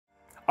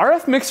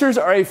RF mixers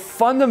are a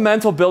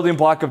fundamental building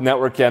block of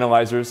network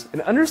analyzers,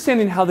 and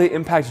understanding how they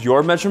impact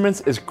your measurements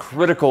is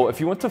critical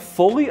if you want to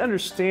fully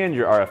understand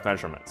your RF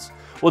measurements.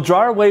 We'll draw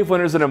our wave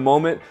winners in a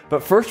moment,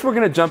 but first we're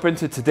going to jump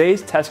into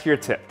today's test gear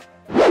tip.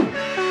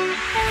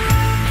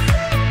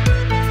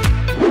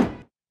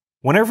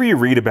 Whenever you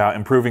read about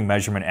improving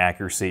measurement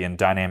accuracy and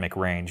dynamic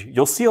range,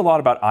 you'll see a lot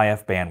about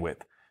IF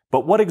bandwidth.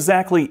 But what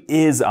exactly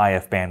is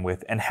IF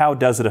bandwidth and how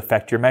does it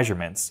affect your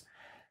measurements?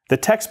 The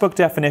textbook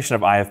definition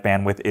of IF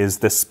bandwidth is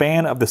the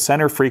span of the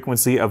center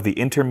frequency of the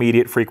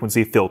intermediate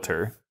frequency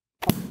filter.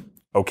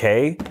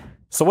 Okay,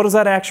 so what does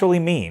that actually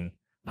mean?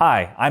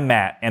 Hi, I'm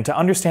Matt, and to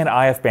understand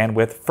IF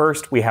bandwidth,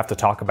 first we have to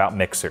talk about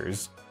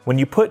mixers. When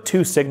you put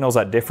two signals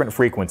at different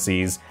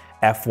frequencies,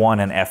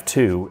 F1 and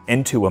F2,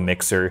 into a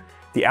mixer,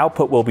 the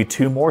output will be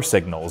two more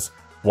signals,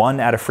 one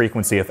at a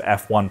frequency of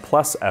F1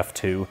 plus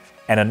F2,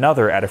 and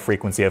another at a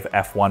frequency of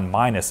F1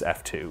 minus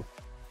F2.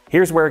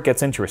 Here's where it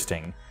gets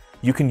interesting.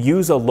 You can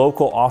use a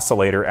local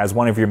oscillator as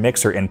one of your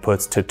mixer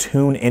inputs to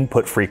tune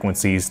input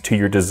frequencies to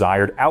your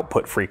desired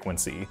output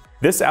frequency.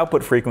 This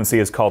output frequency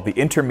is called the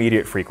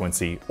intermediate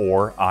frequency,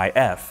 or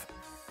IF.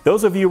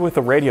 Those of you with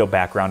a radio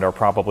background are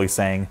probably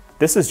saying,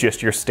 this is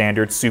just your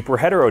standard super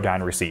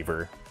heterodyne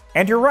receiver.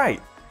 And you're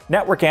right!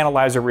 Network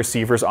analyzer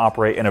receivers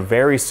operate in a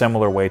very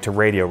similar way to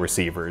radio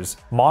receivers.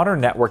 Modern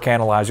network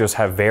analyzers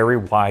have very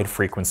wide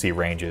frequency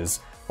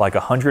ranges, like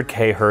 100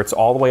 kHz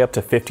all the way up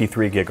to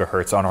 53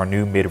 GHz on our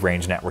new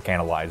mid-range network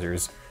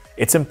analyzers.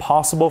 It's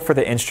impossible for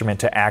the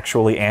instrument to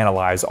actually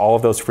analyze all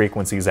of those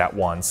frequencies at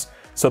once,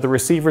 so the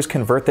receivers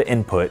convert the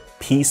input,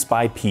 piece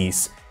by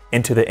piece,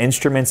 into the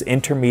instrument's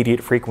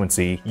intermediate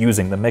frequency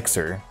using the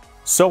mixer.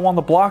 So on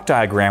the block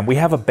diagram, we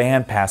have a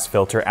bandpass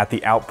filter at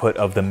the output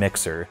of the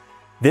mixer.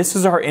 This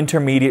is our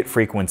intermediate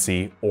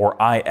frequency, or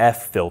IF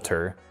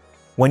filter.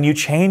 When you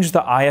change the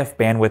IF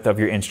bandwidth of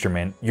your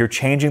instrument, you're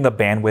changing the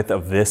bandwidth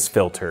of this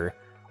filter.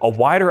 A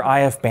wider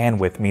IF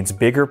bandwidth means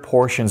bigger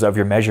portions of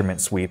your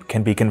measurement sweep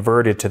can be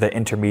converted to the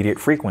intermediate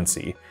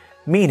frequency,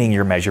 meaning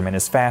your measurement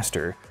is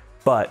faster,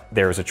 but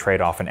there is a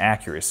trade-off in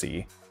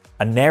accuracy.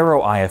 A narrow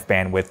IF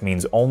bandwidth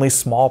means only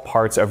small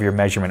parts of your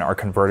measurement are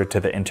converted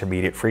to the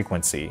intermediate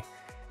frequency.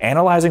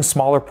 Analyzing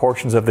smaller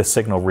portions of the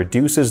signal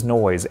reduces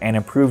noise and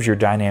improves your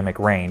dynamic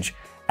range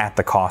at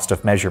the cost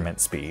of measurement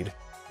speed.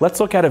 Let's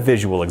look at a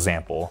visual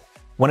example.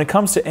 When it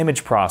comes to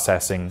image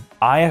processing,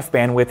 IF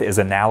bandwidth is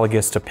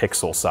analogous to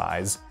pixel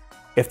size.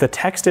 If the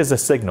text is a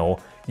signal,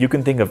 you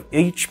can think of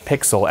each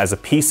pixel as a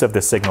piece of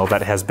the signal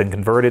that has been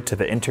converted to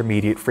the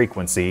intermediate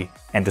frequency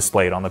and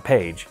displayed on the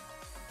page.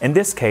 In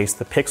this case,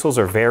 the pixels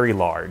are very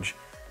large.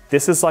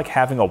 This is like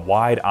having a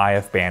wide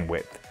IF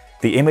bandwidth.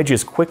 The image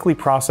is quickly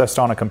processed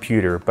on a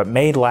computer, but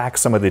may lack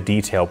some of the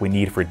detail we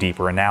need for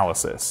deeper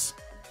analysis.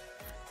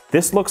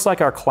 This looks like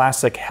our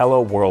classic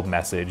 "Hello World"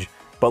 message,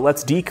 but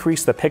let's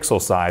decrease the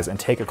pixel size and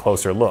take a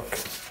closer look.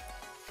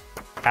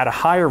 At a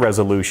higher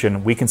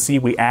resolution, we can see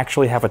we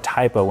actually have a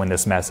typo in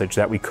this message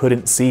that we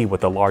couldn't see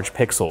with the large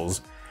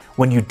pixels.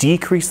 When you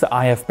decrease the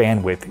IF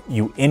bandwidth,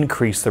 you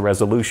increase the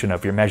resolution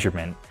of your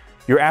measurement.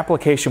 Your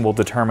application will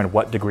determine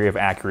what degree of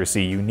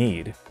accuracy you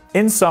need.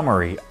 In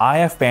summary,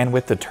 IF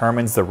bandwidth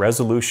determines the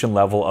resolution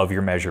level of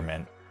your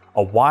measurement.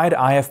 A wide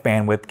IF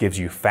bandwidth gives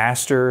you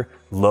faster,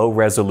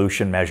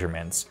 low-resolution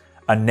measurements.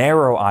 A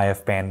narrow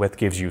IF bandwidth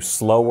gives you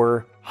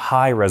slower,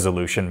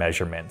 high-resolution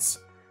measurements.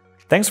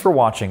 Thanks for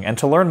watching, and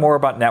to learn more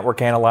about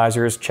network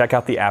analyzers, check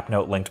out the app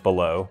note linked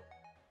below.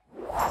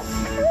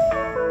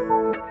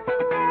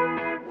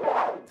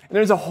 And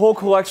there's a whole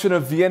collection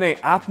of VNA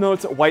app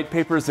notes, white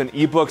papers, and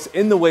ebooks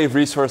in the Wave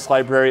resource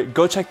library.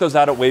 Go check those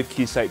out at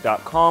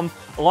wavekeysight.com,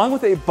 along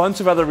with a bunch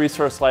of other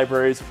resource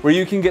libraries where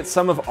you can get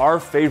some of our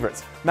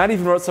favorites. Matt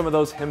even wrote some of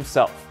those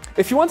himself.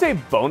 If you want a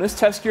bonus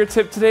test gear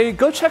tip today,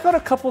 go check out a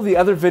couple of the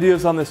other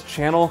videos on this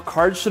channel.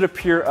 Cards should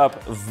appear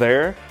up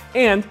there,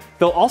 and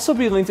they'll also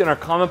be linked in our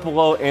comment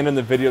below and in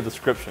the video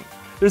description.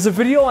 There's a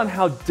video on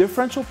how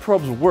differential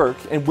probes work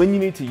and when you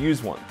need to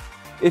use one.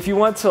 If you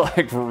want to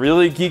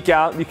really geek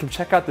out, you can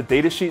check out the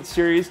Datasheet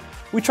series.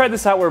 We tried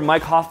this out where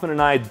Mike Hoffman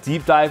and I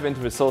deep dive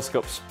into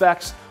oscilloscope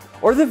specs,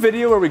 or the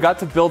video where we got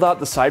to build out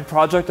the side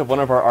project of one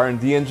of our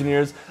R&D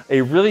engineers, a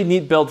really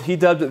neat build he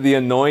dubbed the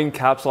annoying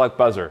caps lock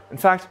buzzer. In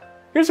fact,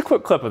 here's a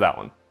quick clip of that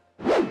one.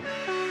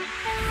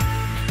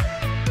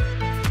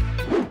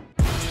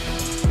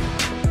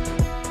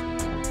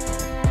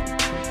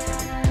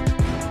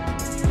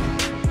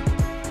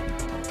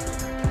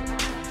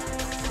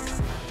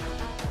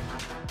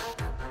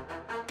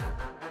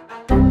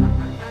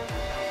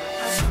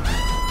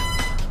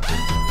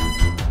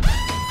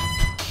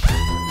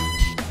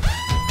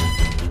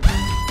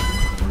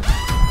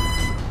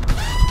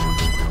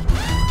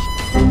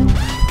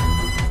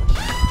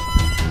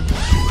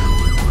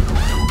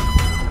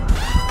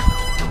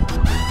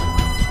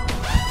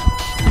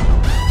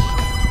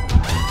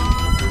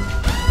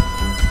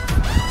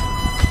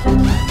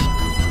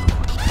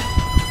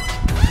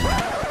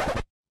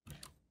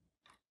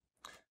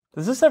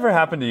 Does this ever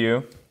happen to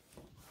you?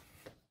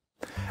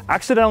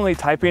 Accidentally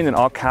typing in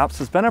all caps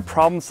has been a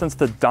problem since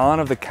the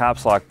dawn of the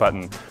caps lock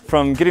button,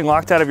 from getting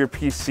locked out of your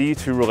PC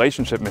to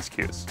relationship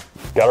miscues.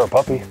 Got her a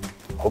puppy.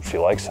 Hope she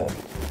likes it.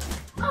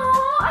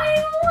 Oh,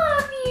 I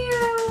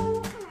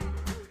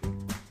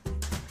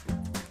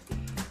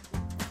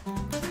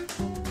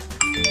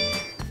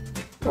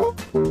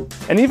love you.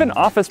 And even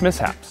office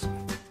mishaps.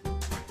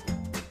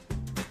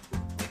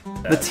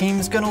 The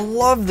team's gonna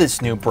love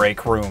this new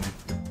break room.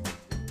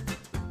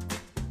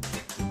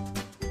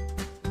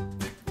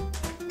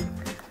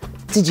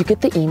 Did you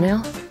get the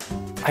email?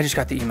 I just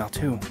got the email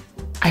too.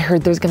 I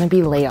heard there's gonna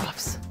be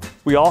layoffs.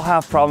 We all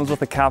have problems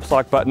with the caps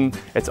lock button.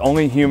 It's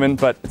only human,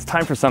 but it's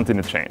time for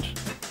something to change.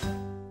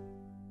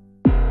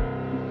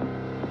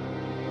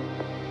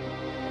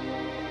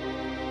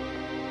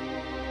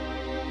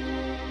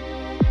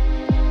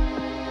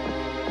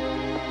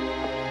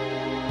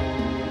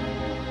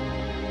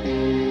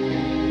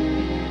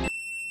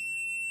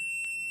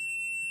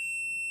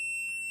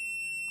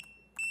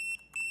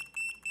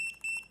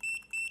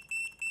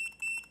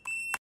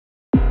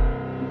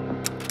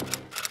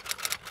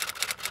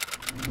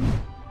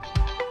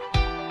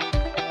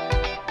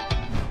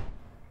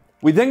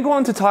 We then go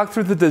on to talk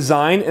through the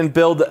design and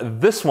build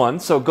this one,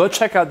 so go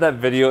check out that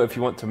video if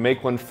you want to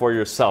make one for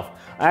yourself.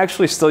 I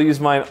actually still use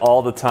mine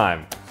all the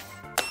time.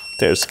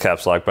 There's the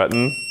caps lock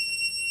button.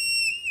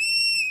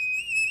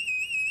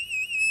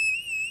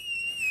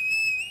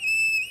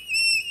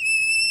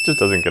 Just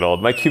doesn't get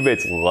old. My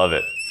cubemates love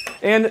it.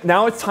 And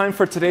now it's time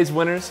for today's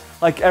winners.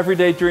 Like every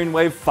day during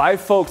Wave,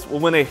 5 folks will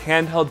win a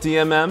handheld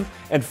DMM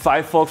and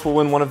 5 folks will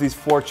win one of these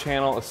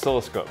 4-channel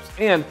oscilloscopes.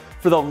 And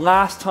for the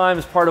last time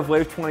as part of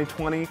Wave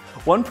 2020,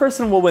 one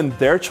person will win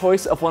their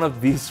choice of one of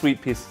these sweet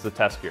pieces of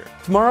test gear.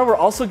 Tomorrow we're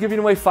also giving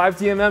away 5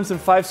 DMMs and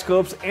 5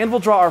 scopes, and we'll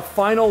draw our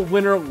final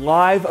winner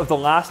live of the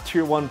last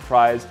Tier 1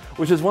 prize,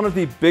 which is one of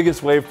the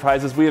biggest Wave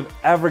prizes we have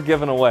ever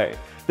given away.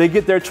 They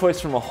get their choice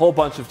from a whole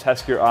bunch of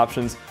test gear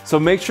options, so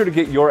make sure to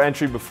get your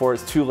entry before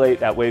it's too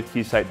late at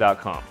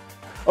wavekeysight.com.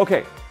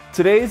 Okay,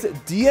 today's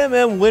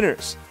DMM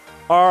winners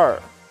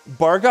are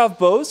Bhargav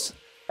Bose,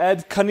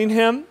 Ed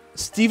Cunningham,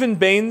 Stephen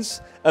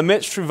Baines, Amit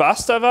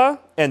Srivastava,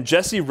 and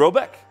Jesse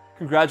Robeck.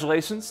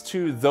 Congratulations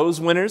to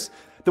those winners.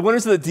 The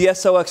winners of the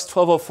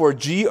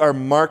DSOX1204G are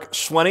Mark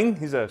Schwenning,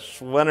 he's a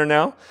Schwenner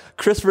now,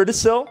 Chris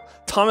Riddisill,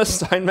 Thomas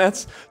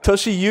Steinmetz,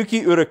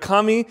 Toshiyuki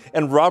Urakami,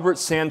 and Robert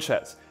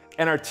Sanchez.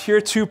 And our Tier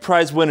 2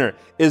 prize winner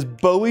is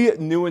Bowie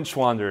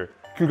Neuenschwander.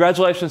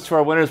 Congratulations to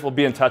our winners. We'll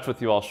be in touch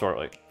with you all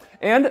shortly.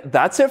 And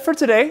that's it for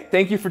today.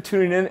 Thank you for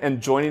tuning in and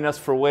joining us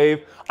for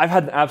Wave. I've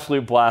had an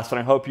absolute blast, and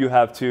I hope you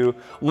have too.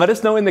 Let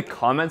us know in the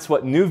comments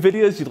what new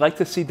videos you'd like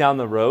to see down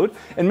the road,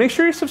 and make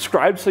sure you're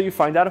subscribed so you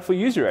find out if we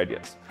use your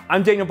ideas.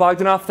 I'm Daniel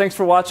Bogdanoff. Thanks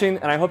for watching,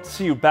 and I hope to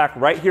see you back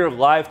right here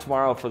live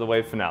tomorrow for the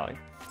Wave finale.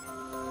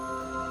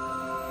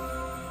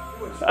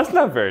 That's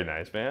not very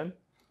nice, man.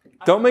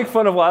 Don't make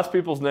fun of last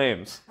people's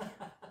names.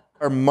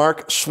 Or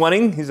Mark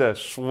Schwenning, he's a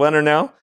Schwenner now.